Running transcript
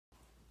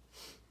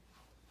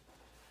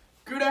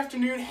Good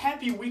afternoon,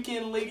 happy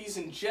weekend, ladies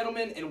and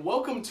gentlemen, and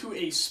welcome to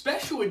a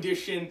special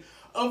edition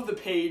of The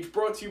Page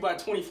brought to you by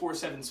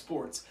 24/7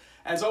 Sports.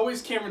 As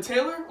always, Cameron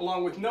Taylor,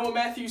 along with Noah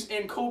Matthews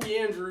and Colby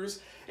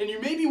Andrews, and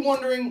you may be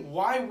wondering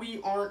why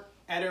we aren't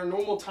at our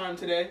normal time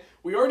today.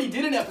 We already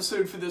did an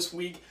episode for this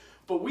week,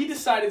 but we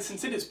decided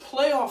since it is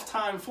playoff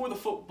time for the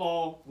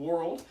football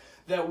world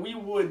that we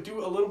would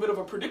do a little bit of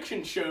a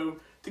prediction show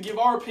to give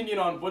our opinion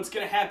on what's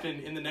going to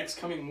happen in the next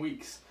coming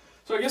weeks.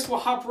 So I guess we'll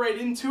hop right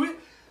into it.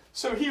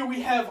 So here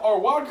we have our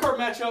wildcard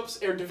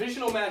matchups, our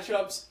divisional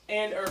matchups,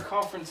 and our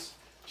conference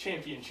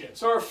championship.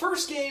 So our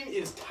first game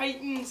is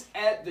Titans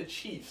at the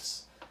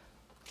Chiefs.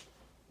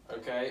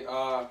 Okay,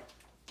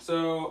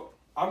 so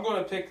I'm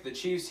going to pick the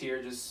Chiefs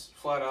here, just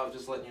flat out,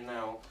 just letting you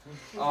know.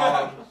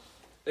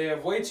 They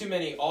have way too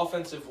many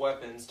offensive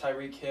weapons.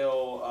 Tyreek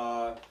Hill,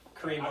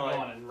 Kareem Hunt.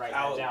 I'm going to write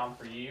that down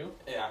for you.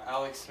 Yeah,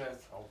 Alex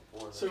Smith. Oh,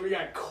 boy. So we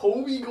got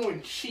Colby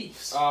going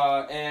Chiefs.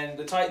 And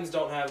the Titans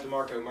don't have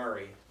DeMarco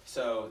Murray,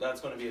 so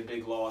that's going to be a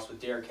big loss with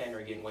Derrick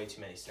Henry getting way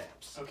too many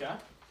snaps. Okay.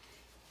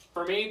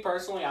 For me,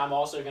 personally, I'm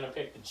also going to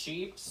pick the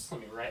Chiefs.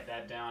 Let me write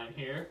that down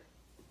here.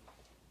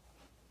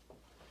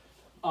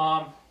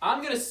 I'm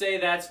going to say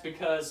that's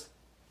because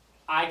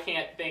I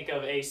can't think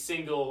of a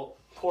single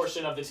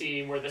portion of the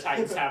team where the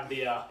Titans have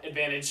the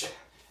advantage.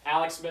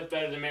 Alex Smith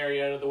better than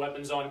Mariota. The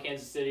weapons on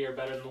Kansas City are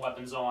better than the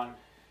weapons on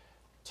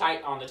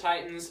the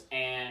Titans,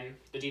 and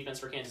the defense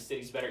for Kansas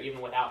City is better even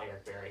without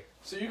Eric Berry.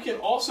 So you can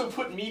also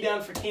put me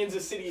down for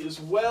Kansas City as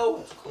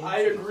well.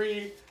 I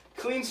agree.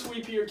 Clean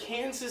sweep here.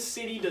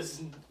 Tennessee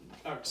does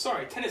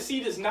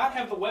not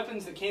have the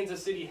weapons that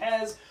Kansas City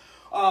has.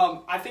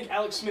 I think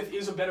Alex Smith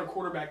is a better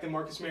quarterback than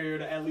Marcus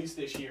Mariota, at least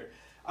this year.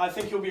 I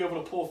think he'll be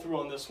able to pull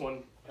through on this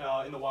one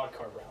in the wild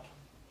card round.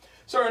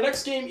 So our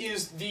next game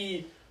is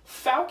the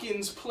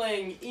Falcons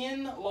playing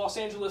in Los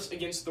Angeles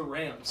against the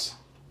Rams.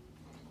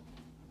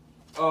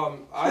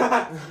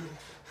 I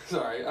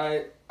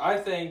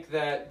think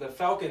that the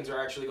Falcons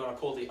are actually going to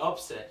pull the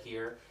upset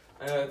here.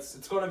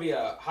 It's going to be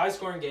a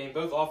high-scoring game.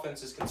 Both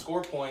offenses can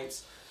score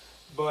points,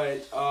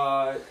 but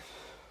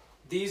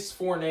these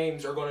four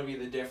names are going to be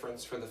the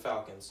difference for the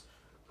Falcons.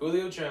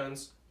 Julio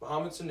Jones,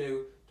 Mohamed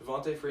Sanu,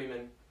 Devontae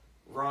Freeman,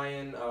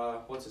 Ryan,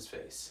 what's his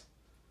face?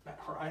 Matt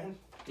Ryan?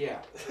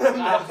 Yeah.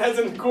 As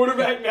in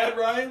quarterback, Matt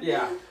Ryan?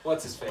 Yeah,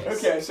 what's his face?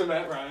 Okay, so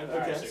Matt Ryan.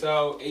 Okay. Alright,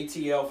 So,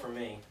 ATL for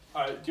me.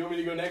 All right, do you want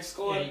me to go next,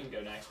 Claude? Yeah, you can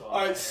go next.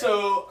 All right,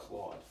 so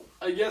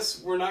I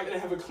guess we're not going to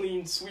have a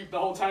clean sweep the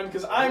whole time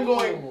because I'm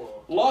going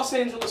Los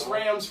Angeles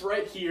Rams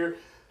right here.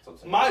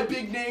 My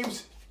big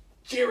names,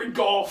 Jared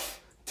Goff,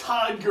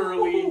 Todd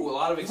Gurley, Ooh, a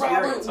lot of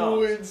experience, Robert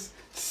Woods,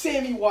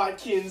 Sammy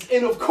Watkins,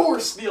 and of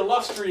course the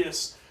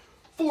illustrious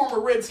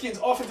former Redskins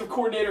offensive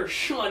coordinator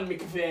Sean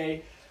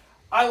McVay.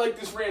 I like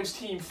this Rams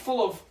team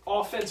full of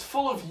offense,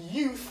 full of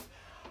youth.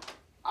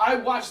 I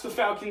watched the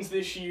Falcons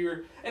this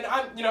year, and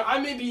I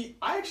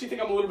actually think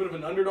I'm a little bit of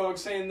an underdog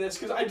saying this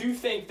because I do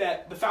think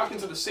that the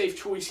Falcons are the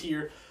safe choice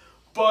here,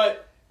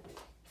 but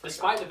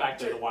Despite the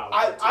fact they're the wild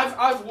card team.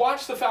 I've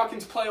watched the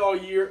Falcons play all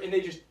year, and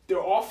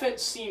their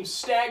offense seems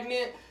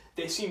stagnant.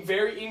 They seem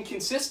very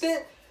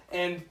inconsistent,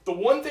 and the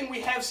one thing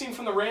we have seen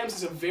from the Rams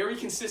is a very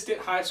consistent,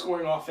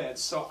 high-scoring offense.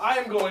 So I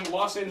am going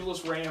Los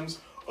Angeles Rams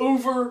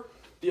over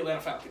the Atlanta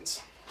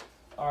Falcons.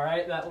 All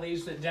right, that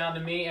leaves it down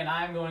to me, and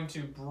I'm going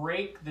to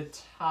break the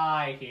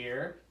tie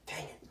here.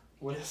 Dang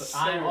it.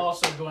 I'm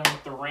also going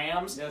with the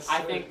Rams. Yes,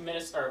 I sir. think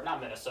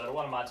not Minnesota.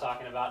 What am I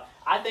talking about?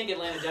 I think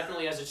Atlanta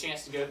definitely has a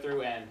chance to go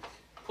through and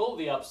pull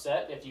the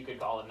upset, if you could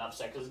call it an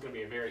upset, because it's going to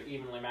be a very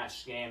evenly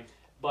matched game.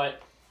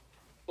 But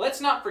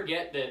let's not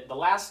forget that the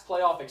last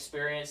playoff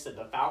experience that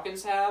the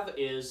Falcons have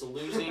is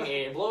blowing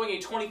a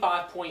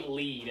 25-point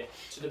lead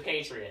to the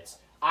Patriots.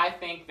 I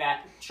think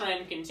that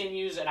trend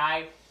continues, and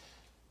I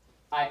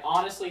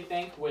honestly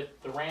think with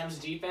the Rams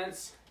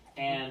defense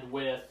and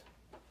with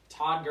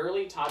Todd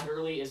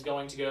Gurley is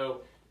going to go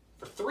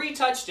for 3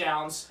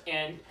 touchdowns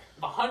and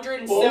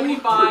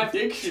 175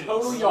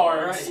 total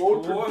yards.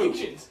 Bold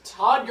predictions.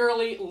 Todd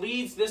Gurley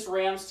leads this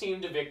Rams team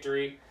to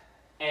victory,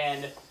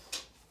 and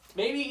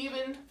maybe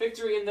even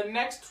victory in the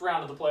next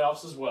round of the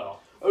playoffs as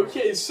well.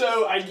 Okay,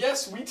 so I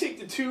guess we take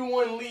the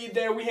 2-1 lead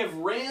there. We have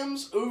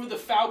Rams over the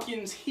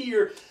Falcons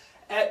here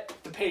at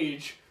the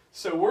Page.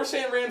 So we're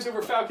saying Rams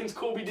over Falcons.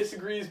 Colby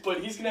disagrees, but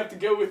he's going to have to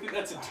go with it.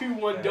 That's a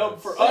 2-1 dub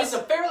for But us.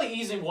 it's a fairly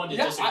easy one to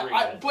disagree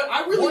with. But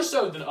I really, more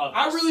so than others.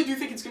 I really do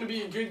think it's going to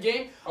be a good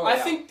game. I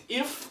think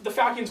if the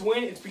Falcons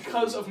win, it's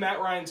because of Matt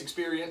Ryan's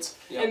experience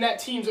and that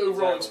team's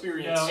overall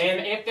experience. No,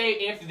 and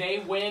if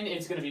they win,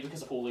 it's going to be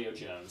because of Julio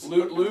Jones.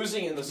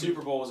 Losing in the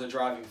Super Bowl is a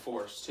driving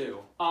force, too.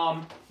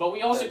 But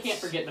we also can't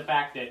forget the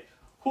fact that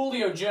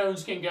Julio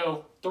Jones can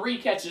go 3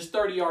 catches,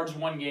 30 yards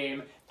one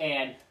game,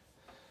 and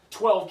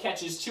 12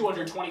 catches,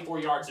 224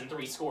 yards, and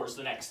 3 scores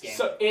the next game.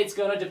 So it's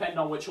going to depend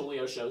on which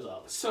Julio shows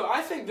up. So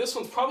I think this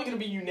one's probably going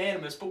to be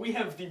unanimous, but we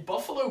have the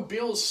Buffalo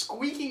Bills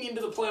squeaking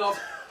into the playoffs,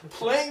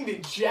 playing the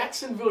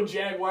Jacksonville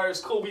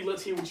Jaguars. Colby,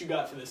 let's hear what you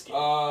got for this game.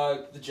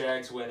 The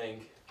Jags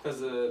winning.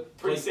 Because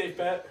Pretty safe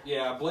bet.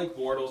 Yeah, Blake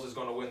Bortles is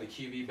going to win the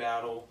QB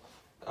battle.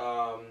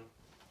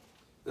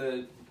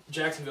 the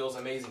Jacksonville's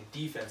amazing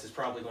defense is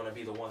probably going to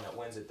be the one that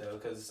wins it, though,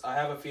 because I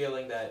have a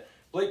feeling that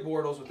Blake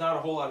Bortles, with not a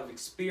whole lot of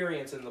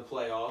experience in the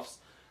playoffs,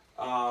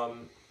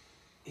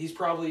 he's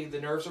probably, the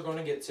nerves are going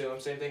to get to him.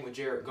 Same thing with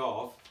Jared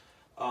Goff.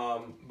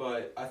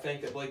 But I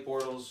think that Blake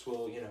Bortles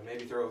will,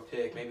 maybe throw a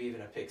pick, maybe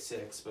even a pick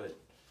six, but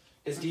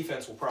his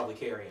defense will probably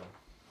carry him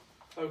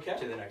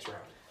to the next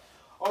round.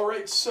 All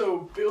right,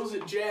 so Bills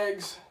at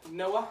Jags.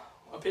 Noah,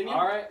 opinion?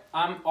 All right,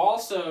 I'm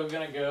also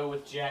going to go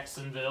with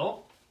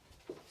Jacksonville.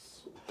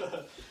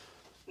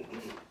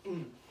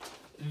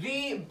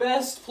 The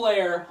best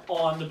player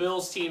on the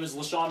Bills team is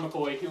LaShawn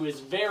McCoy, who is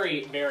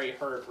very, very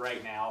hurt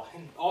right now.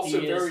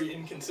 Also very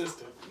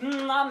inconsistent.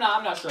 I'm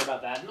not sure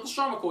about that.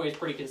 LaShawn McCoy is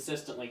pretty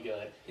consistently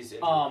good. He's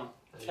injured.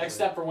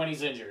 Except for when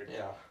he's injured.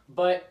 Yeah.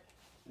 But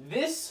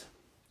this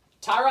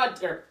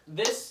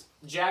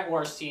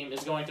Jaguars team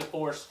is going to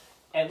force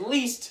at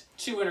least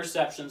 2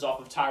 interceptions off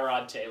of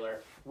Tyrod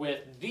Taylor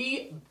with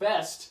the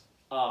best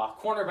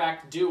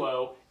cornerback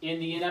duo in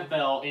the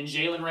NFL in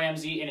Jalen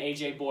Ramsey and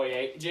AJ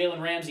Boye.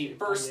 Jalen Ramsey,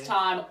 first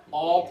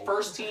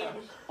team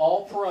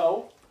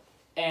All-Pro,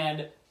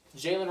 and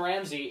Jalen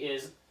Ramsey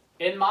is,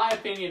 in my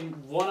opinion,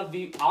 one of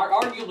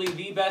arguably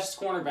the best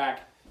cornerback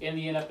in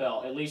the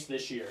NFL, at least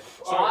this year.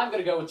 So I'm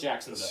going to go with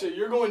Jacksonville. So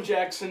you're going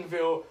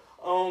Jacksonville.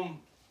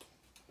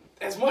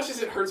 As much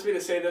as it hurts me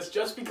to say this,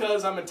 just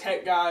because I'm a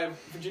Tech guy,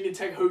 Virginia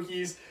Tech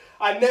Hokies,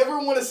 I never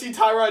want to see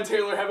Tyrod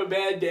Taylor have a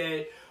bad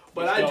day.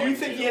 But I do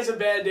think he has a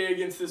bad day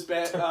against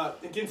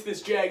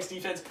this Jags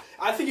defense.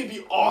 I think it'd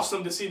be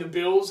awesome to see the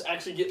Bills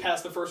actually get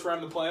past the first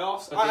round of the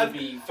playoffs. I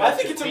think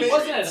it's amazing.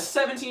 Wasn't it a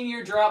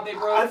 17-year drought they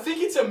broke? I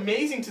think it's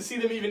amazing to see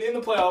them even in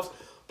the playoffs.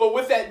 But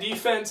with that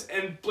defense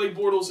and Blake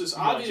Bortles is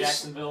obvious.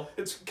 Jacksonville.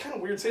 It's kind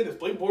of weird saying this.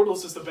 Blake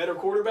Bortles is the better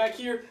quarterback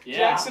here. Yeah.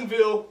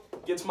 Jacksonville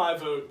gets my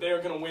vote. They are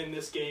going to win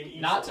this game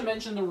easily. Not to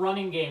mention the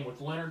running game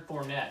with Leonard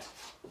Fournette.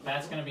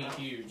 That's going to be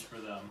huge for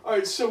them. All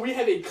right, so we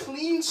have a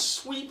clean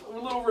sweep, a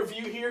little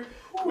review here.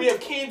 We have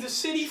Kansas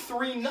City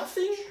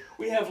 3-0.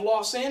 We have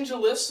Los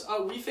Angeles.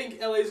 We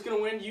think LA is going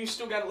to win. You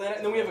still got Atlanta.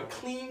 And then we have a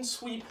clean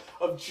sweep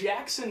of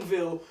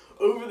Jacksonville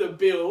over the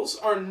Bills.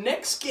 Our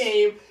next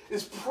game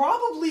is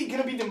probably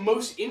going to be the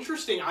most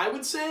interesting, I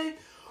would say.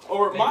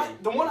 Or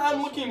the one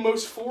I'm looking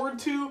most forward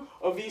to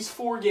of these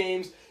 4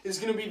 games is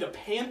going to be the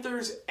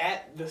Panthers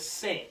at the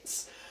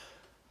Saints.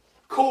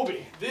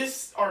 Colby,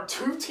 these are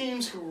 2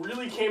 teams who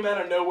really came out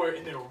of nowhere,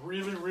 and they're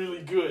really, really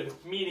good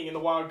meeting in the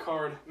wild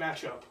card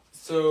matchup.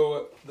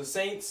 So the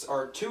Saints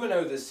are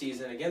 2-0 this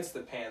season against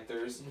the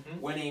Panthers,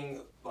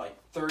 winning like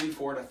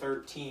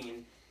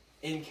 34-13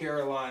 in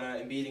Carolina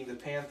and beating the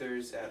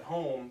Panthers at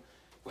home,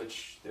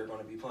 which they're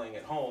going to be playing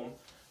at home,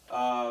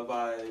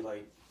 by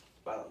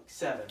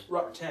 7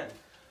 or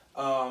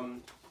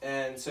 10.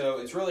 And so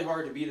it's really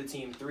hard to beat a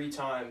team 3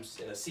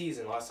 times in a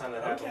season. Last time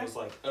that happened was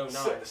like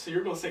 2009. So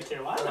you're going to say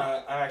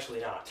Carolina? I'm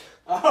actually not.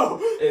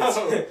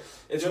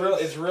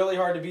 It's really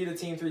hard to beat a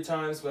team 3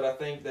 times, but I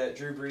think that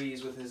Drew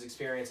Brees, with his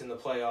experience in the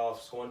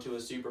playoffs, going to a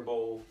Super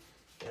Bowl,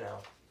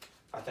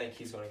 I think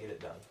he's going to get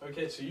it done.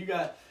 Okay, so you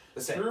got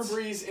the Saints. Drew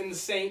Brees in the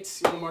Saints.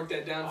 You want to mark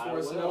that down for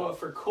us, Noah,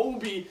 for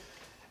Colby.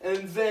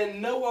 And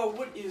then, Noah,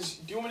 do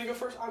you want me to go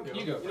first? I'll go.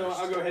 You go first.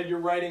 I'll go ahead. You're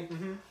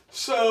writing.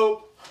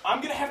 So, I'm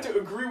going to have to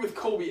agree with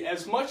Colby.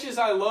 As much as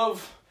I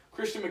love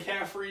Christian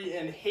McCaffrey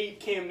and hate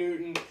Cam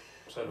Newton,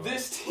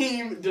 this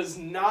team does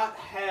not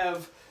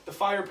have the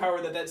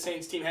firepower that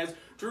Saints team has.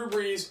 Drew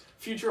Brees,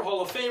 future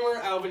Hall of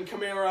Famer, Alvin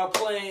Kamara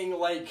playing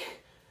like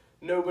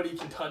nobody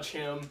can touch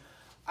him.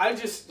 I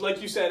just,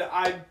 like you said,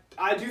 I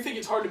do think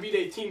it's hard to beat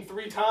a team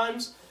 3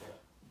 times.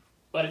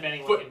 But if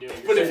anyone can do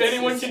it, but if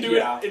anyone can do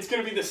it, it's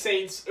going to be the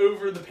Saints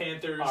over the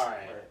Panthers. All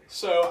right.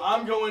 So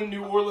I'm going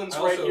New Orleans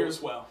here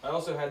as well. I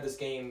also had this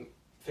game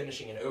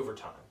finishing in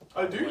overtime.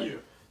 Oh, do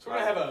you? So we're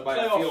going to have a by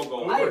playoff field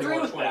goal. I agree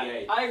with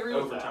that. I agree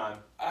with overtime.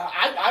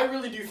 I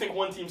really do think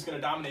one team's going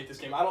to dominate this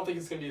game. I don't think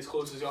it's going to be as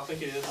close as y'all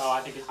think it is. Oh,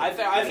 I think it's. I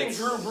think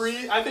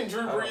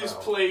Drew Brees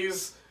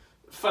plays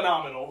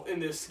phenomenal in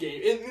this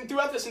game and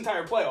throughout this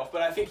entire playoff.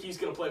 But I think he's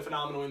going to play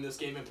phenomenal in this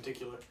game in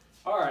particular.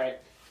 All right.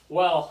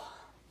 Well,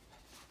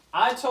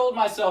 I told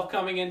myself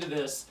coming into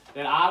this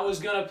that I was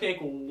going to pick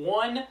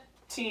one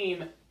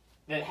team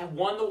that had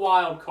won the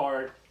wild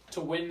card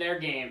to win their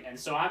game, and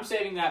so I'm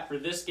saving that for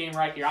this game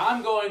right here.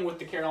 I'm going with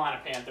the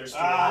Carolina Panthers to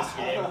win this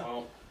game.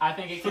 I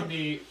think it can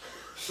be...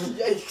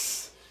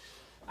 Yikes.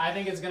 I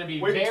think it's going to be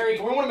Do we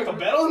want to make a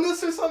bet on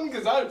this or something?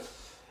 Because I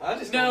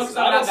just no, because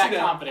I'm not that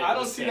confident. I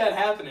don't see that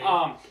happening.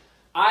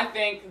 I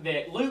think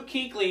that Luke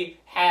Kuechly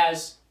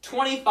has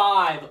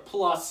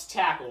 25-plus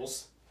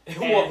tackles.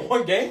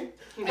 One game?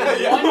 One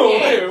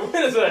game.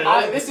 Wait a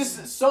second. This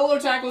is solo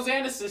tackles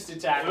and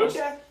assisted tackles.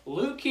 Okay.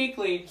 Luke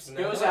Kuechly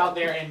goes out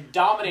there and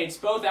dominates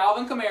both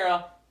Alvin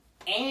Kamara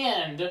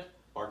and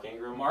Mark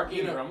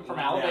Ingram from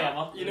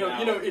Alabama.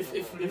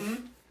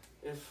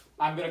 If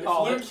I'm gonna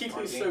call Luke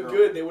Kuechly's so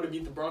good, they would have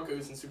beat the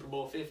Broncos in Super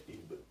Bowl 50.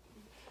 But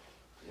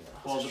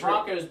well, the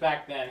Broncos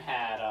back then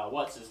had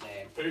what's his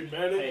name? Peyton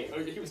Manning. Hey.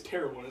 Oh, he was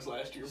terrible in his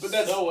last year, but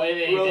that's no way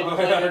they well, didn't.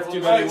 That's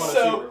too bad he won a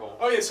Super Bowl.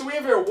 Oh yeah, so we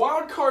have our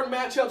wild card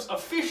matchups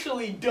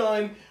officially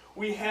done.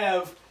 We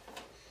have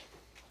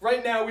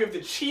right now we have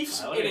the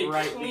Chiefs Let in me a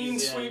write clean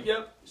these in. sweep.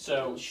 Yep.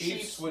 So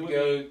Chiefs would be-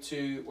 go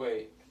to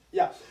wait.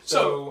 Yeah.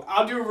 So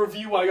I'll do a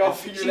review while y'all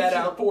figure Chiefs that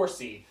are the out. 4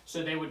 seed,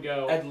 so they would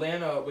go.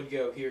 Atlanta would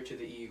go here to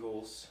the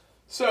Eagles.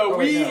 So Oh,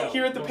 we wait, no.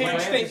 here at the The page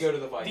Lions think go to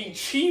the the Vikings.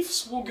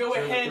 Chiefs will go So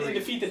the ahead and three-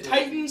 defeat the so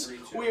Titans.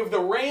 3-2. We have the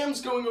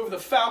Rams going over the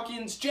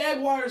Falcons,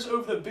 Jaguars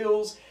over the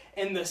Bills,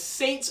 and the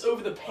Saints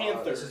over the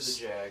Panthers. This is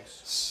the Jags.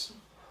 S-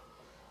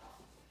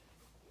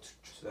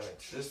 So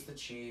this is the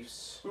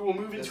Chiefs. We will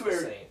move This into is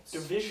our the Saints.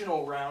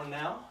 divisional round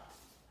now.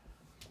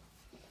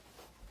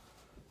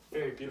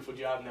 Very beautiful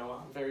job,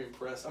 Noah. I'm very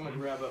impressed. I'm gonna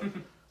grab a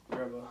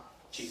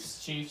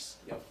Chiefs.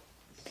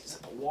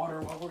 sip of water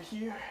while we're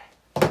here.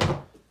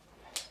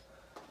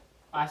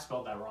 I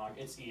spelled that wrong.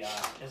 It's EI,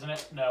 isn't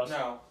it? No.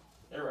 No,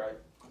 you're right.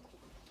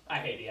 I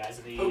hate the I's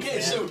and the E's. Okay,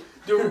 man. so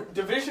the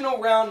divisional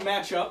round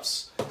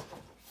matchups.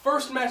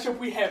 First matchup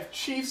we have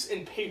Chiefs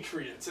and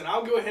Patriots, and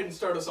I'll go ahead and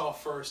start us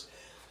off first.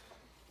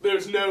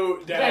 There's no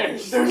doubt.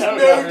 There's There's no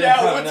no doubt.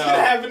 doubt what's No. going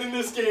to happen in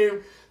this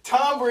game.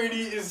 Tom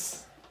Brady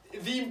is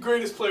the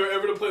greatest player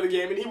ever to play the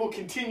game, and he will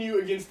continue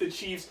against the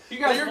Chiefs. You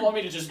guys They're- want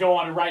me to just go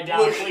on and write down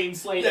Look, a clean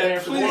slate yeah, there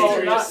for the please. Well,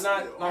 Patriots?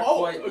 not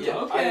quite Okay, yet.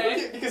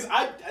 okay. because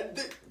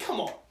come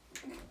on.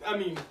 I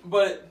mean,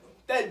 But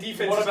that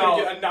defense What is going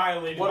to about- get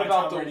annihilated what by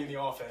about Tom the- Brady in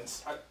the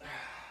offense.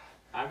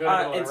 I'm going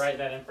to go and it's- write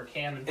that in for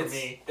Cam and for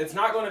me. it's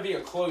not going to be a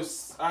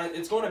close.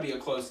 It's going to be a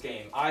close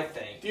game, I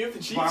think. Do you have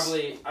the Chiefs?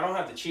 Probably. I don't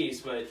have the Chiefs,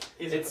 but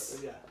Is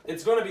it's yeah.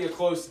 it's going to be a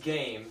close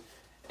game,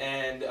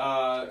 and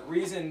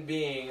reason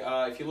being,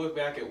 if you look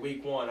back at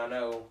Week 1, I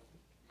know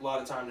a lot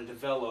of time to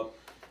develop.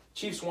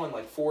 Chiefs won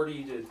like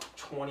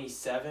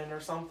 40-27 or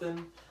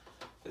something.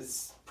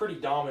 It's pretty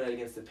dominant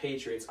against the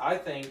Patriots. I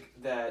think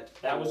that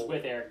That was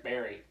with Eric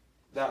Berry.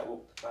 that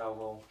will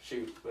well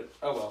shoot, but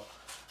oh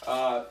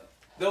well.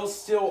 They'll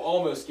still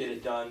almost get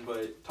it done,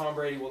 but Tom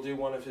Brady will do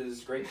one of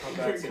his great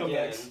comebacks again.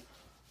 Comebacks.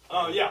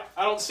 Oh yeah,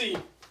 I don't see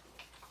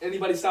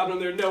anybody stopping him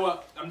there.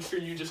 Noah, I'm sure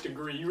you just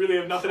agree. You really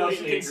have nothing else you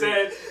can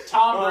Completely say.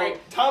 Tom Brady.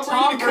 Tom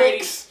Tom Brady Brady.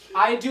 cooks.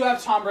 I do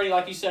have Tom Brady,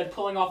 like you said,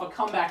 pulling off a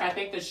comeback. I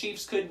think the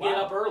Chiefs could get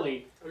Wow. up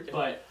early, Okay.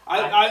 but I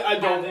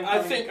have don't. them I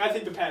coming-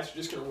 think the Pats are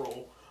just gonna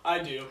roll. I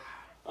do.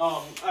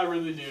 I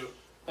really do.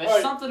 there's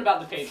Alright. something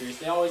about the Patriots.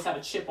 They always have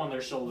a chip on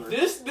their shoulder.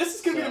 This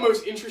is gonna be the So-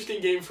 most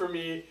interesting game for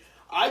me.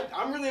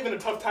 I'm really having a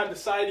tough time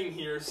deciding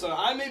here, so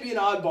I may be an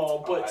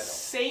oddball, I but don't.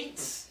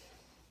 Saints,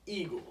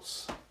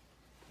 Eagles.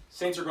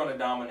 Saints are going to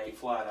dominate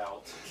flat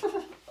out.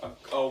 a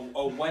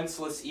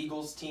Wentzless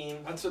Eagles team.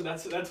 That's what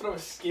I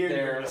was scared you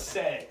were gonna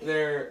say.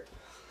 They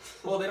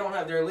don't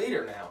have their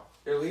leader now.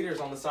 Their leader's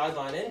on the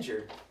sideline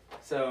injured,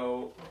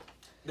 so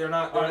they're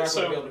not Alright, going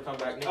so- to be able to come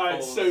back. Nick All right,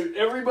 Foles- so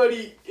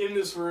everybody in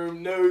this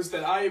room knows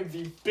that I am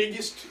the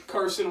biggest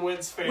Carson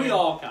Wentz fan We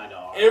all kind of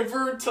are.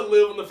 ever to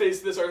live on the face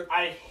of this earth.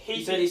 I he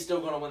hate said it, he's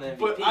still going to win the MVP.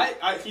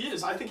 but he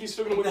is. I think he's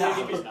still going to win No, the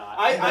he's MVP. not.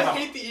 I No.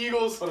 hate the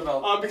Eagles What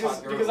about because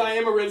Todd Gurley? I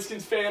am a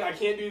Redskins fan. I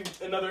can't do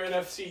another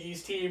NFC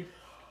East team.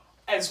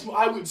 As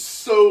I would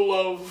so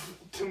love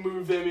to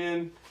move them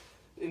in,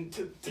 But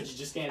you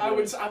just can't. I do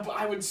would it.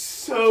 I would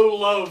so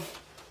love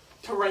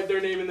to write their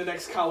name in the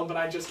next column, but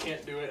I just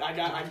can't do it.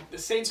 The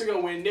Saints are gonna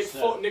win. Nick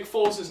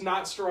Foles is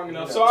not strong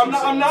enough, Yeah, so I'm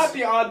two not Saints.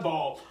 the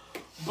oddball.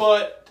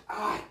 But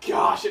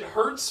gosh, it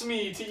hurts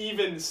me to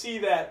even see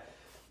that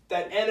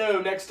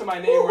NO next to my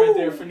name right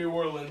there for New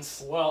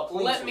Orleans. Well,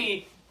 Clean let sweep.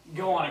 me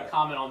go on and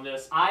comment on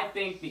this. I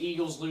think the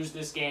Eagles lose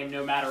this game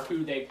no matter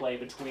who they play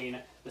between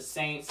the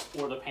Saints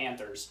or the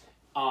Panthers.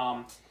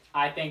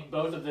 I think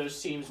both of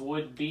those teams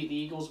would beat the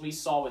Eagles. We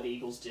saw what the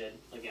Eagles did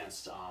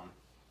against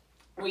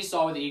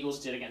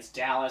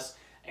Dallas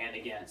and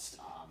against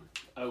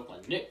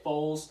Oakland. Nick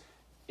Foles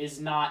is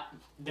not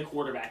the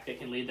quarterback that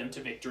can lead them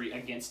to victory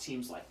against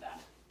teams like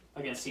that.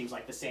 Against teams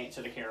like the Saints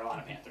or the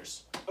Carolina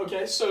Panthers.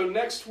 Okay, so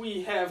next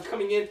we have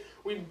coming in.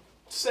 We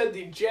said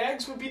the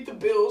Jags would beat the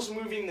Bills,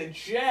 moving the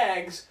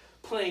Jags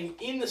playing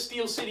in the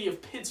Steel City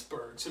of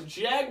Pittsburgh. So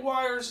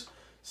Jaguars,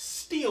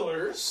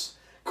 Steelers.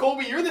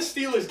 Colby, you're the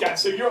Steelers guy,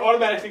 so you're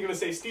automatically going to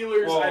say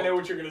Steelers. Well, I know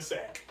what you're going to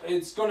say.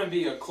 It's going to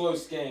be a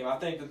close game. I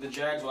think that the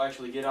Jags will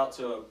actually get out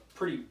to a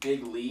pretty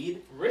big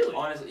lead. Really?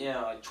 Honestly, yeah,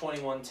 like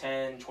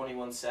 21-10,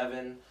 21-7,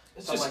 something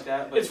just- like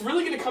that. But It's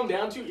really going to come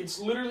down to, it's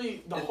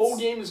literally, the whole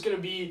game is going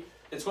to be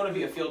it's going to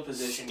be a field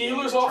position game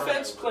Steelers with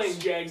offense turnovers. playing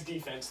Jags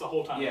defense the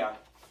whole time. Yeah.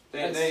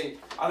 I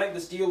think the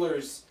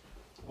Steelers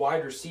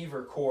wide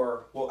receiver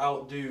core will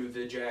outdo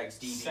the Jags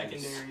DBs.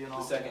 Secondary and all.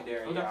 The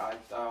secondary, Okay. yeah,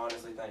 I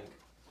honestly think.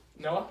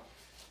 Noah?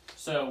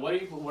 So what are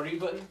you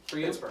putting for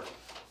you? Pittsburgh.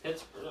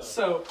 Pittsburgh.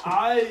 So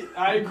I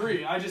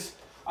agree.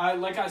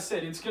 Like I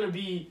said, it's gonna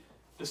be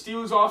the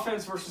Steelers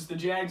offense versus the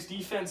Jags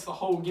defense the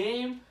whole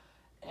game,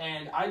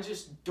 and I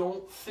just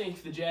don't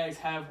think the Jags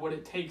have what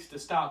it takes to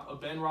stop a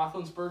Ben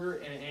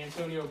Roethlisberger and an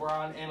Antonio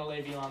Brown and a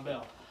Le'Veon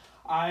Bell.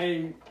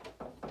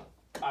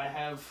 I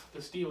have the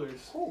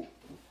Steelers. Ooh.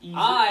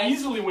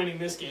 Easily winning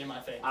this game, I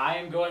think. I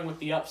am going with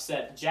the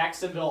upset.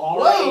 Jacksonville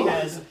already Whoa!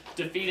 has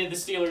defeated the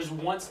Steelers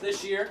once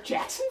this year.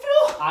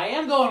 Jacksonville? I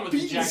am going with the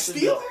Beating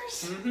Jacksonville.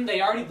 Steelers?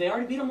 They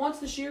already beat them once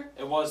this year.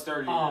 It was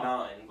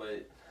 30-9,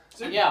 but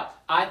Yeah,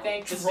 I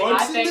think the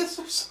Drugs in this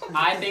or something?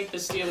 I think the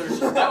Steelers.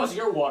 That was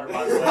your water,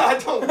 by the way. I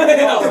don't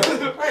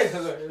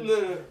no.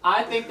 know.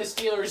 I think the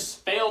Steelers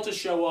fail to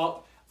show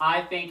up.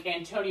 I think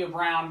Antonio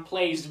Brown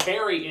plays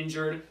very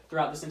injured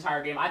throughout this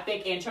entire game. I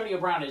think Antonio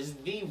Brown is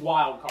the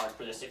wild card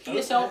for this. If he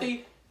is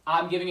healthy,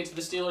 I'm giving it to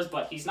the Steelers,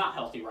 but he's not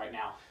healthy right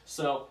now.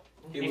 So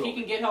if he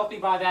can get healthy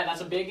by that,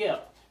 that's a big if.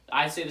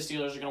 I'd say the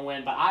Steelers are going to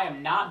win, but I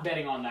am not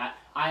betting on that.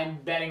 I am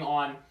betting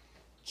on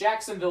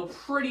Jacksonville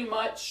pretty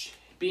much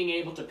being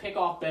able to pick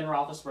off Ben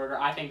Roethlisberger.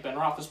 I think Ben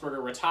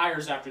Roethlisberger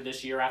retires after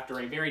this year after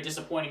a very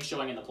disappointing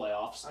showing in the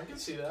playoffs. I can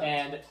see that.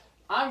 And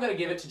I'm going to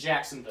give it to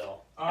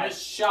Jacksonville. All right.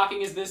 As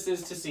shocking as this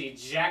is to see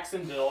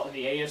Jacksonville in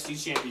the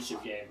AFC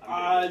Championship game,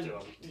 I'm going to give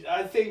it to them.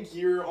 I think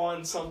you're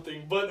on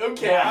something, but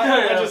okay,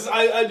 Yeah.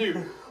 I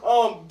do.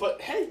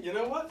 But hey, you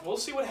know what? We'll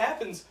see what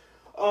happens.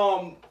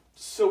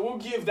 So we'll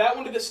give that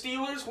one to the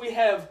Steelers. We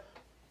have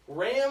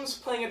Rams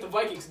playing at the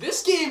Vikings.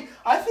 This game,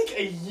 I think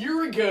a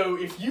year ago,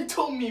 if you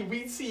told me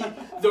we'd see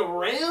the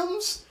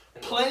Rams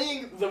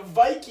playing the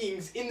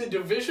Vikings in the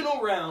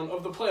divisional round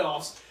of the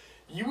playoffs,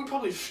 you would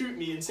probably shoot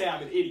me and say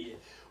I'm an idiot.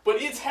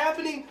 But it's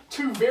happening.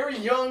 Two very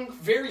young,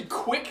 very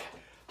quick,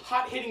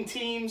 hot-hitting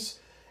teams.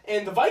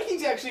 And the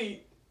Vikings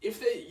actually, if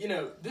they,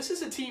 this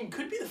is a team,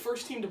 could be the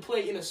first team to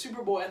play in a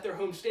Super Bowl at their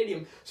home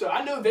stadium. So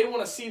I know they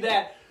want to see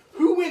that.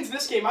 Who wins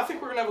this game? I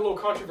think we're going to have a little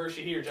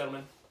controversy here,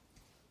 gentlemen.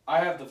 I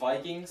have the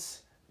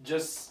Vikings.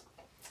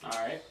 All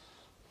right.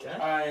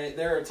 Okay.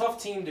 They're a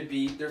tough team to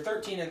beat. They're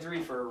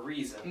 13-3 for a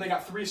reason. And they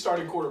got 3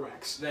 starting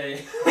quarterbacks.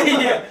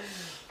 Yeah.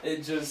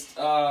 It just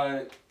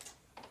I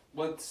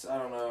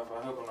don't know if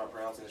I hope I'm not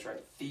pronouncing this right.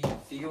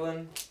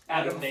 Thielen.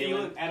 Adam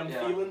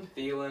Thielen.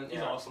 Thielen. He's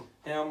Yeah. awesome.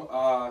 Him.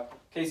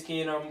 Case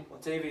Keenum.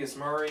 Latavius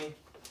Murray.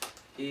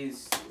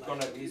 He's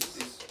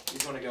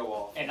gonna go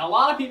off. And a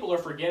lot of people are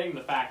forgetting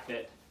the fact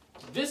that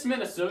this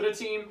Minnesota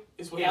team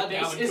Is without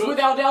Dalvin is Cook.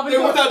 without Dalvin They're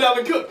Cook. without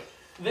Dalvin Cook.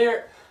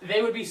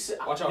 They would be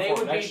Watch out they for would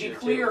them be next the year,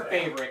 clear too.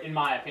 favorite in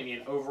my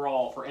opinion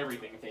overall for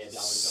everything if they had Dalvin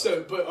Cook.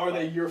 So, but are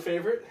they your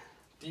favorite?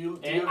 Do you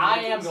And have I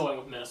am Vikings? going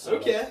with Minnesota.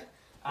 Okay.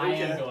 I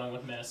am Okay. going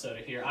with Minnesota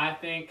here. I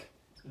think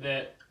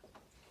that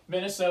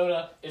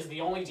Minnesota is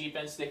the only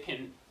defense that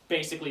can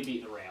basically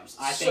beat the Rams.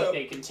 I think So-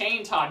 they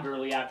contained Todd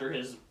Gurley after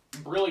his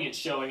brilliant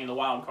showing in the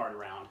wild card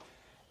round,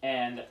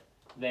 and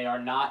the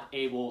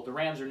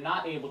Rams are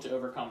not able to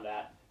overcome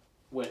that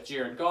with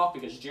Jared Goff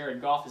because Jared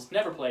Goff has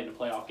never played in a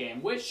playoff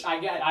game, which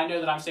I know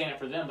that I'm saying it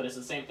for them, but it's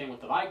the same thing with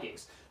the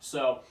Vikings.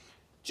 So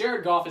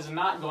Jared Goff is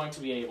not going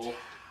to be able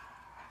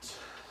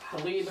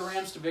to lead the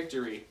Rams to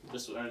victory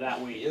that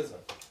He week.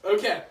 isn't.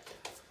 Okay.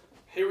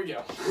 Here we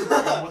go.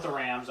 Going with the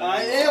Rams.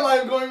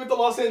 I'm going with the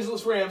Los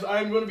Angeles Rams.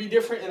 I'm going to be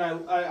different, and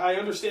I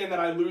understand that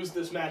I lose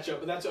this matchup,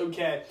 but that's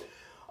okay.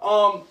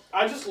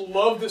 I just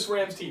love this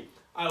Rams team.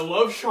 I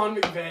love Sean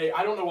McVay.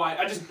 I don't know why.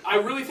 I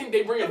really think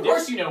they bring a Of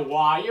course you know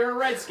why. You're a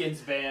Redskins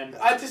fan.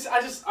 I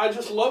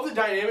just love the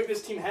dynamic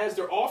this team has.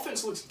 Their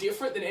offense looks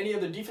different than any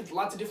other defense.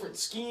 Lots of different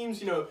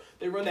schemes.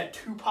 They run that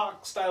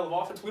Tupac style of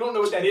offense. We don't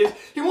know what that is.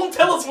 He won't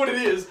tell us what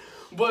it is.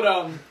 But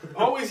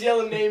always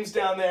yelling names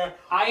down there.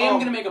 I am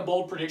going to make a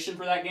bold prediction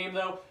for that game,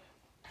 though.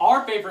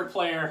 Our favorite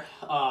player,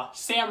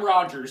 Sam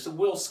Rogers,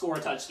 will score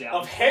a touchdown.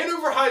 Of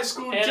Hanover High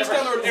School, just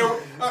down the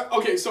road.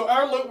 Okay, so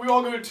we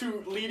all go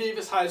to Lee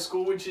Davis High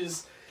School, which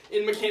is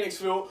in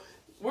Mechanicsville.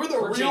 We're the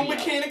Virginia. real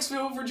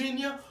Mechanicsville,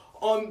 Virginia.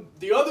 On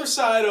the other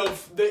side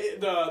of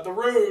the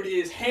road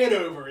is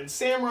Hanover, and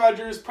Sam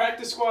Rogers,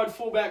 practice squad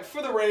fullback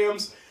for the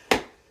Rams.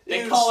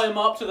 They call him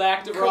up to the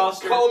active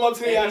roster. Call him up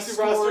to the and active he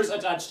scores roster.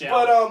 a touchdown.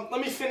 But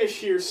let me finish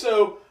here.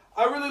 So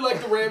I really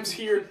like the Rams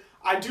here.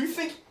 I do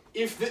think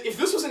if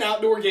this was an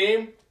outdoor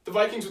game, the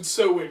Vikings would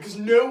so win because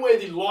no way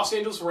the Los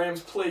Angeles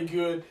Rams play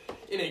good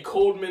in a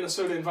cold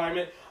Minnesota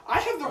environment. I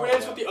have the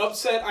Rams with the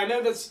upset. I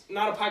know that's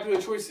not a popular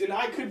choice, and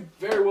I could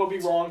very well be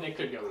wrong. They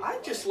could go either I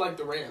way. just like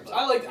the Rams.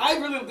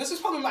 This is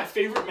probably my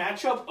favorite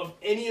matchup of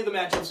any of the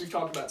matchups we've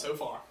talked about so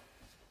far.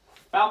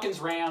 Falcons,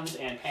 Rams,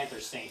 and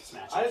Panthers, Saints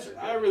matchups.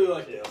 I really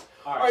like this.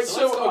 All right,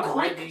 so let's go a on and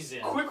write these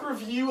in. quick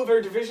review of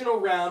our divisional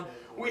round.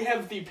 We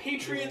have the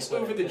Patriots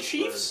over the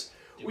Chiefs.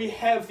 We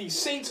have the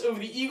Saints over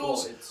the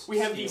Eagles. We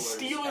have the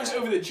Steelers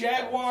over the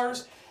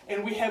Jaguars.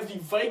 And we have the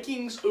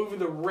Vikings over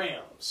the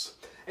Rams.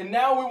 And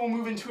now we will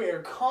move into our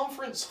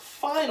conference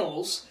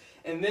finals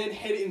and then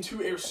head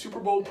into our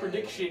Super Bowl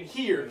prediction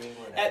here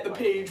at the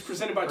page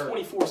presented by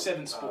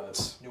 24/7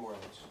 Sports. New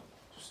Orleans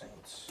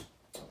Saints.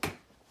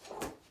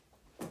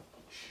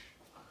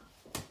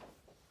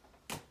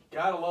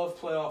 Gotta love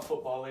playoff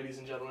football, ladies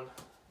and gentlemen.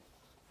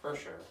 For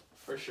sure.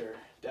 For sure.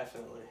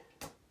 Definitely.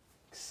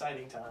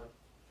 Exciting time.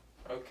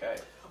 Okay.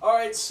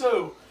 Alright,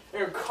 so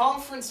our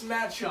conference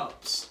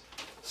matchups.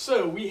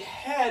 So we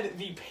had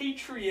the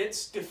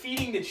Patriots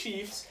defeating the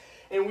Chiefs,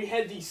 and we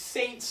had the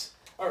Saints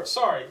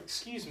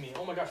excuse me.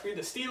 Oh my gosh, we had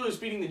the Steelers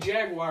beating the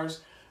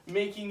Jaguars,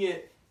 making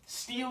it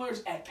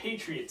Steelers at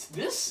Patriots.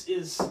 This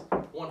is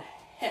one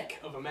heck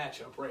of a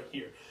matchup right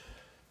here.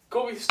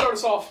 Colby, start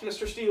us off,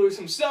 Mr. Steelers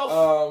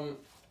himself.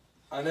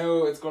 I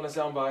know it's going to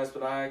sound biased,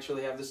 but I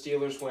actually have the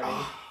Steelers winning.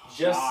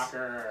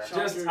 Shocker.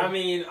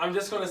 I'm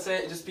just going to say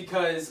it just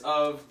because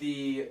of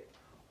the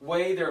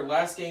way their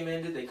last game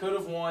ended. They could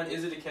have won.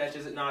 Is it a catch?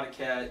 Is it not a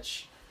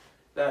catch?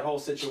 That whole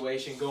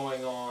situation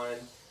going on.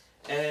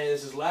 And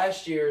this is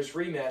last year's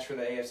rematch for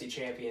the AFC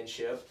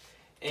Championship.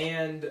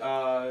 And,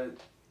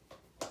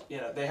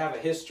 they have a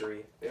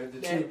history. They're the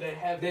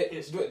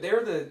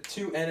They're the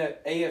two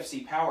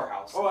AFC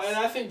powerhouses. Oh, and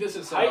I think this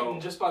is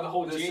heightened just by the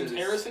whole James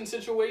Harrison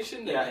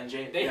situation. They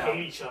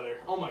hate each other.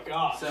 Oh my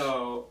gosh.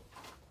 So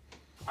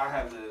I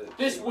have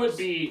This would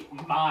be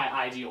my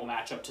ideal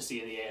matchup to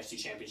see in the AFC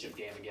Championship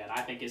game again.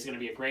 I think it's going to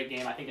be a great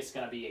game. I think it's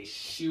going to be a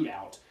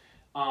shootout.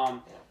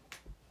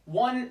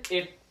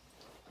 If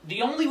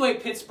the only way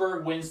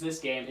Pittsburgh wins this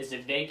game is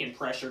if they can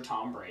pressure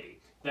Tom Brady.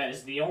 That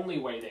is the only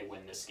way they win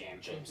this game.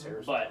 James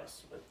Harrison.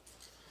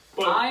 But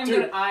we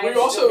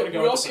also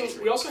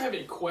have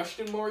a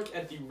question mark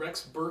at the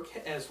Rex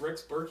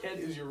Burkhead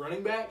is your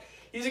running back.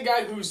 He's a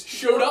guy who's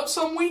showed up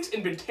some weeks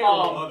and been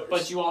terrible others.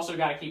 But you also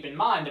got to keep in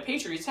mind the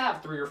Patriots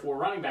have 3 or 4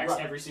 running backs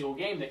every single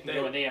game that can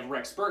go. And they have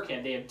Rex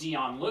Burkhead. They have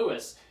Dion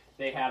Lewis.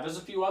 There's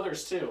a few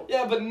others too.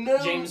 Yeah, but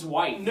James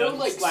White.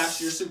 Last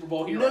year's Super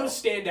Bowl hero. No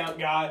standout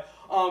guy.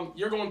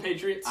 You're going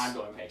Patriots. I'm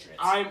going Patriots.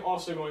 I'm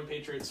also going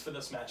Patriots for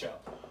this matchup.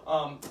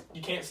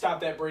 You can't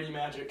stop that Brady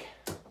magic.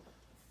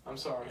 I'm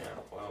sorry. Yeah,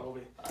 well, all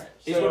right.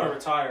 He's going to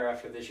retire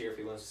after this year if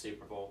he wins the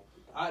Super Bowl.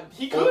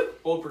 He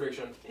could. Bold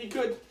prediction. He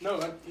could.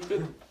 No, he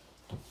could.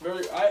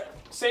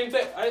 Same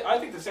thing. I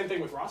think the same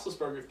thing with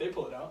Roethlisberger if they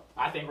pull it out.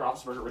 I think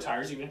Roethlisberger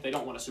retires even if they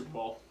don't win a Super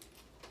Bowl.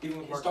 He's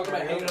talking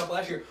about hanging up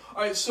last year.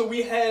 All right, so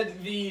we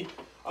had the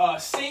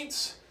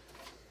Saints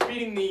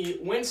beating the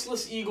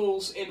Wentzless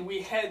Eagles, and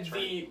we had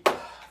the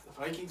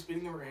Vikings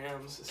beating the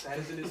Rams, as sad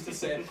as it is to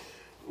say,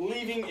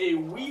 leaving a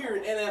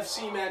weird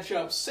NFC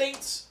matchup.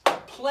 Saints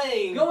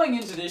playing... Going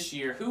into this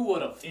year, who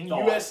would have in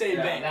thought USA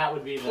Bank. That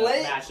would be the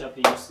matchup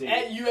that you see.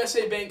 At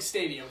USA Bank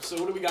Stadium. So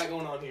what do we got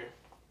going on here?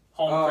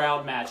 Home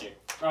crowd magic.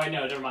 Oh,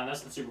 no, never mind.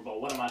 That's the Super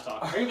Bowl. What am I talking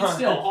about? Or even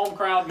still, home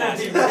crowd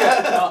magic.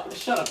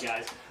 Shut up,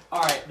 guys.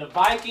 All right, the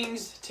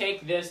Vikings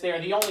take this. They're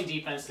the only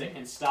defense that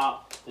can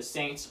stop the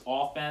Saints'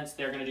 offense.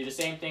 They're going to do the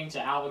same thing to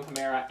Alvin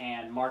Kamara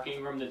and Mark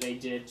Ingram that they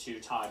did to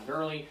Todd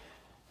Gurley.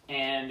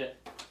 And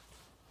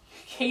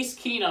Case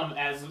Keenum,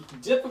 as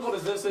difficult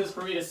as this is for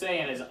me to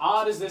say and as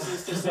odd as this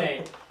is to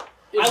say,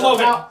 is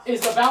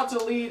about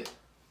to lead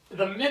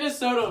the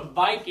Minnesota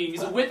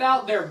Vikings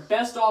without their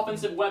best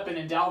offensive weapon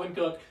in Dalvin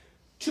Cook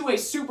to a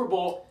Super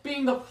Bowl,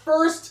 being the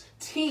first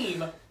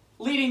team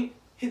going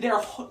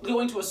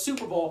to a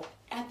Super Bowl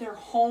at their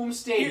home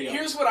stadium.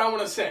 Here's what I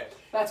want to say.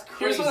 That's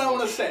crazy. Here's what I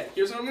want to say.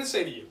 Here's what I'm going to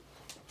say to you.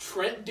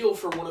 Trent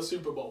Dilfer won a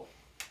Super Bowl.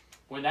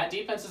 When that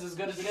defense is as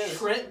good as it is.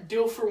 Trent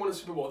Dilfer won a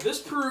Super Bowl.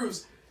 This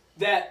proves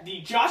that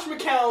the Josh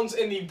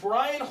McCowns and the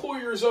Brian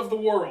Hoyers of the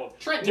world...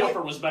 Trent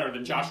Dilfer was better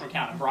than Josh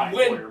McCown and Brian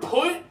Hoyer.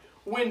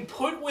 When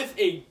put with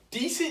a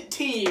decent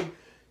team,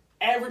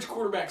 average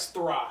quarterbacks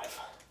thrive.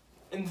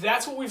 And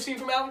that's what we've seen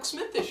from Alex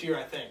Smith this year,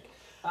 I think.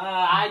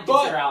 I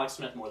consider Alex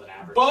Smith more than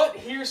average. But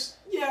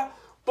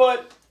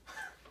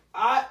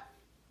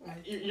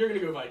you're going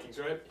to go Vikings,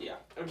 right? Yeah.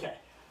 Okay.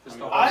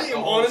 I'm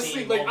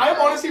honestly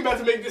about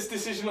to make this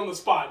decision on the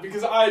spot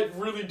because I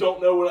really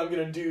don't know what I'm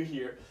going to do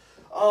here.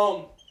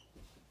 I'm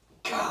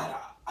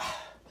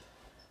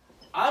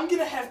going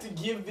to have to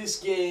give this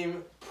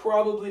game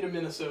probably to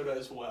Minnesota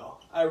as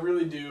well. I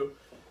really do.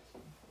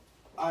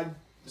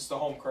 It's the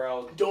home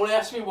crowd. Don't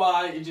ask me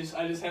why. I just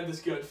have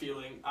this gut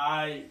feeling.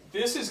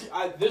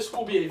 This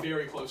will be a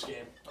very close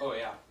game. Oh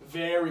yeah.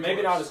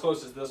 Maybe not as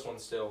close as this one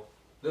still.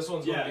 This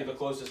one's going to be the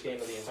closest game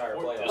of the entire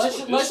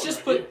playoffs. Let's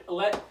just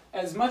let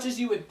as much as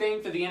you would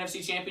think that the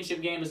NFC Championship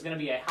game is going to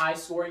be a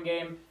high-scoring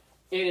game,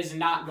 it is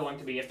not going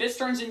to be. If this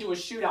turns into a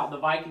shootout, the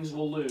Vikings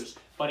will lose.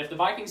 But if the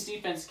Vikings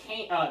defense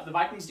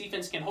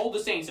can hold the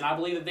Saints, and I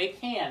believe that they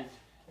can,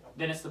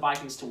 then it's the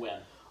Vikings to win.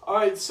 All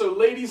right, so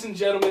ladies and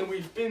gentlemen,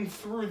 we've been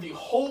through the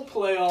whole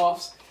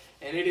playoffs,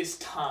 and it is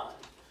time.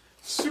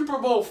 Super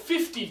Bowl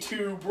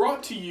 52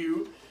 brought to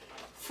you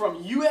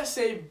from US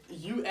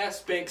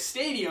Bank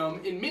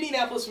Stadium in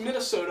Minneapolis,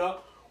 Minnesota,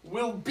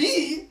 will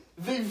be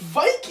the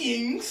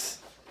Vikings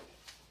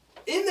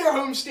in their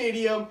home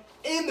stadium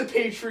and the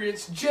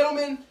Patriots.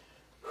 Gentlemen,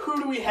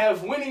 who do we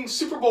have winning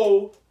Super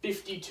Bowl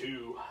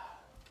 52?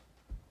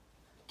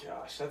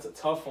 Gosh, that's a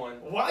tough one.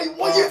 Why?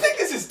 What, you think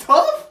this is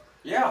tough?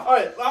 Yeah. All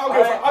right,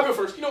 I'll go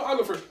first. I'll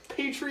go first.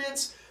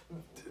 Patriots.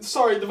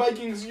 Sorry, the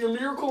Vikings. Your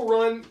miracle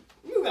run.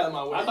 Move out of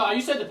my way. I thought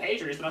you said the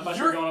Patriots, but I thought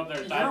you were going up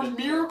there. Your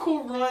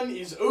miracle run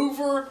is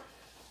over.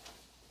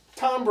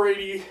 Tom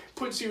Brady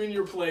puts you in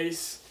your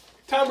place.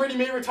 Tom Brady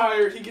may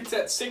retire. He gets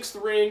that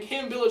 6th ring.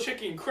 Him,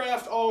 Belichick, and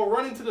Kraft all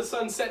run into the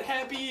sunset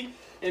happy,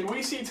 and we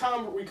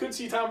could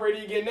see Tom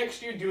Brady again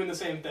next year doing the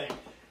same thing.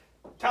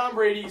 Tom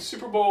Brady,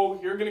 Super Bowl.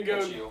 You're going to go.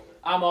 That's you.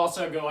 I'm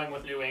also going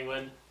with New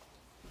England.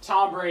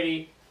 Tom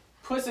Brady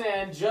puts an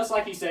end, just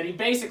like he said. He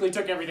basically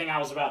took everything I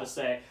was about to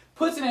say.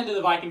 Puts an end to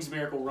the Vikings'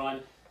 miracle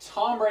run.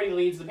 Tom Brady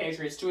leads the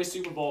Patriots to a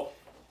Super Bowl.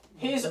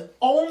 This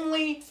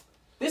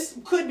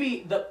could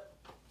be the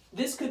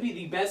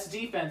best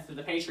defense that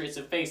the Patriots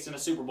have faced in a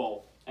Super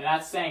Bowl. And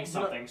that's saying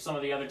something. Some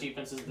of the other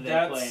defenses that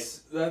they played.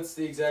 That's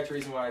the exact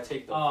reason why I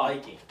take the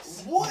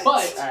Vikings. What?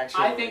 But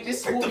Actually, I think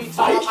this will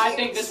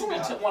be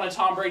one of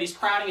Tom Brady's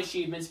crowning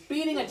achievements,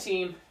 beating a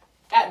team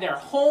at their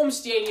home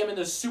stadium in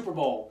the Super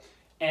Bowl.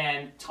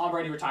 And Tom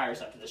Brady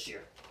retires after this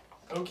year.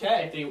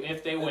 Okay.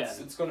 If they win.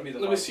 It's going to be the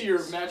Let me Vikings. see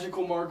your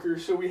magical marker.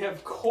 So we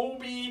have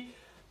Colby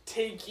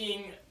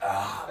taking.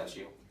 That's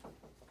you.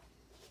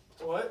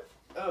 What?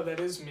 Oh, that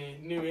is me.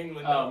 New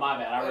England. Oh, my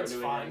bad. I wrote That's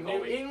New fine.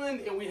 England. New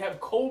England, and we have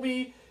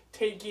Colby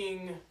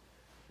taking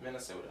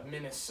Minnesota.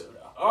 Minnesota.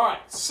 All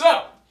right.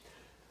 So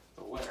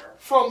The winner.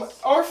 from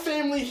our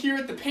family here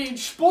at the Page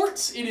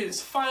Sports, it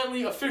is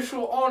finally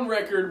official on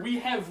record. We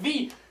have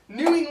the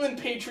New England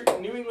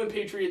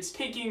Patriots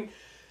taking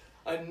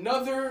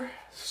another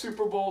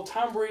Super Bowl.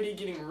 Tom Brady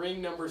getting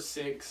ring number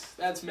 6.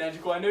 That's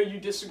magical. I know you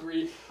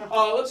disagree.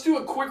 Let's do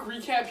a quick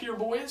recap here,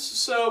 boys.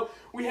 So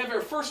we have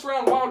our first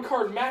round wild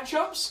card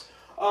matchups.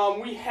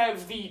 We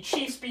have the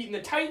Chiefs beating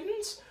the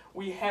Titans.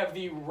 We have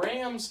the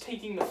Rams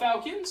taking the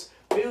Falcons.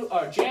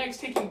 Jags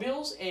taking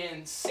Bills,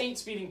 and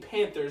Saints beating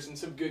Panthers in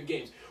some good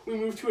games. We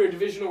move to our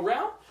divisional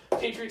round.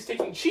 Patriots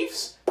taking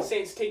Chiefs.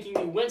 Saints taking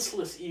the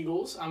Wentzless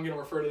Eagles. I'm going to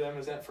refer to them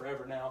as that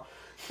forever now.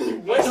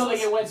 Until they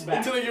get wins back.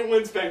 Until they get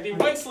wins back. The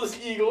Wentzless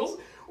Eagles.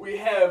 We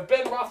have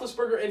Ben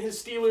Roethlisberger and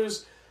his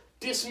Steelers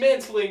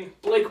dismantling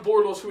Blake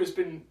Bortles, who has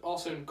been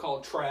also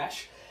called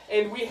trash.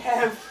 And we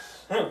have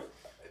All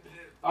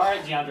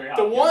right, DeAndre Hopkins.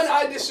 the one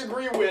I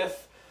disagree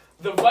with,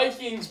 the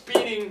Vikings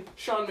beating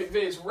Sean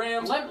McVay's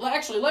Rams.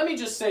 Let me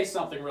just say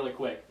something really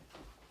quick.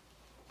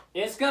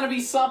 It's going to be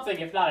something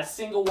if not a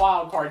single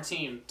wild card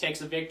team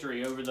takes a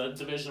victory over the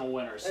divisional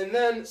winners. And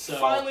then So-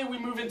 finally we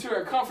move into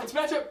our conference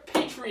matchup.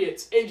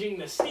 Patriots edging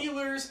the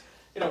Steelers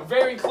in a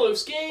very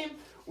close game.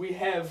 We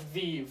have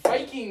the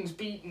Vikings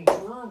beating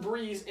Drew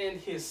Brees and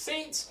his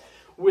Saints,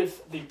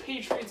 with the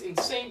Patriots and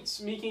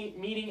Saints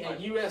meeting at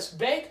US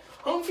Bank.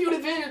 Home field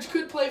advantage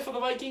could play for the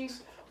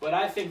Vikings, but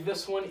I think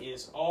this one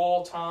is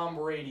all Tom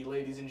Brady,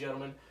 ladies and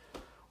gentlemen.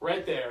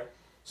 Right there.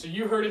 So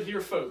you heard it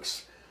here,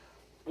 folks.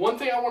 One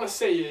thing I want to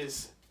say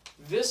is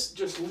this.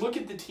 Just look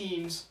at the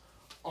teams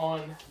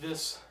on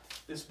this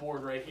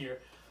board right here.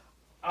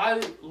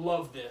 I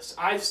love this.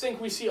 I think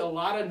we see a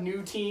lot of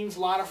new teams, a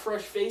lot of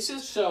fresh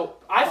faces. So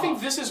I think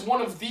this is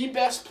one of the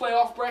best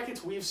playoff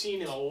brackets we've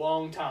seen in a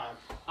long time.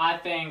 I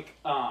think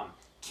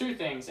two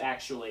things,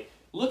 actually.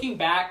 Looking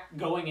back,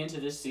 going into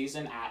this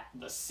season at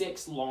the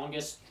 6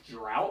 longest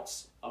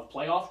droughts of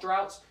playoff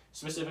droughts,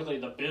 specifically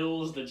the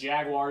Bills, the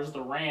Jaguars,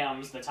 the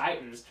Rams, the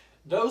Titans,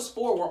 those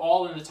 4 were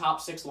all in the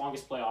top 6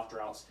 longest playoff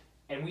droughts.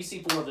 And we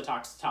see 4 of the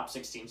top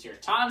 6 teams here.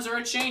 Times are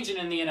a-changing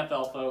in the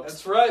NFL, folks.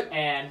 That's right.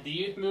 And the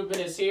youth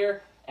movement is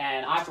here,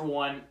 and I, for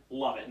one,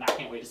 love it, and I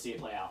can't wait to see it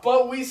play out.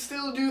 But we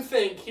still do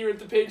think here at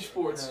the Page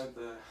Sports,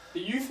 the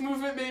youth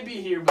movement may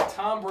be here, but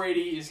Tom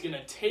Brady is going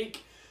to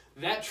take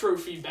that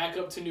trophy back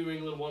up to New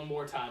England one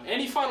more time.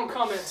 Any final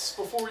comments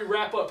before we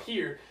wrap up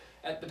here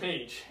at the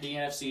Page? The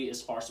NFC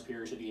is far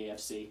superior to the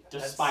AFC,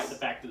 despite the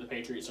fact that the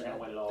Patriots are going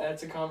to win it all.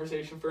 That's a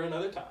conversation for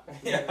another time.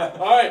 Yeah.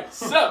 All right,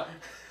 so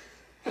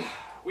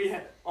we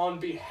have, on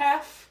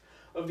behalf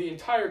of the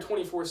entire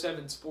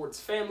 24/7 Sports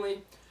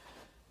family,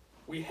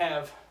 we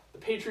have the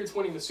Patriots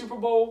winning the Super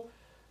Bowl,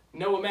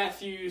 Noah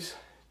Matthews,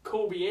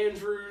 Colby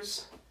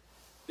Andrews.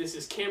 This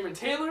is Cameron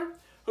Taylor.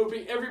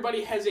 Hoping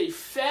everybody has a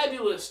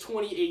fabulous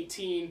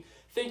 2018.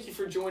 Thank you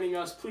for joining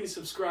us. Please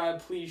subscribe.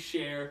 Please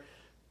share.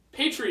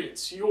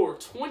 Patriots, your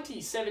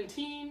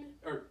 2017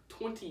 or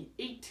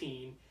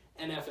 2018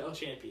 NFL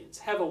champions.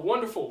 Have a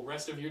wonderful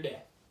rest of your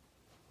day.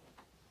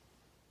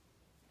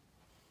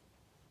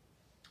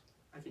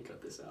 I can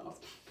cut this out.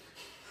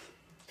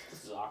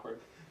 This is awkward.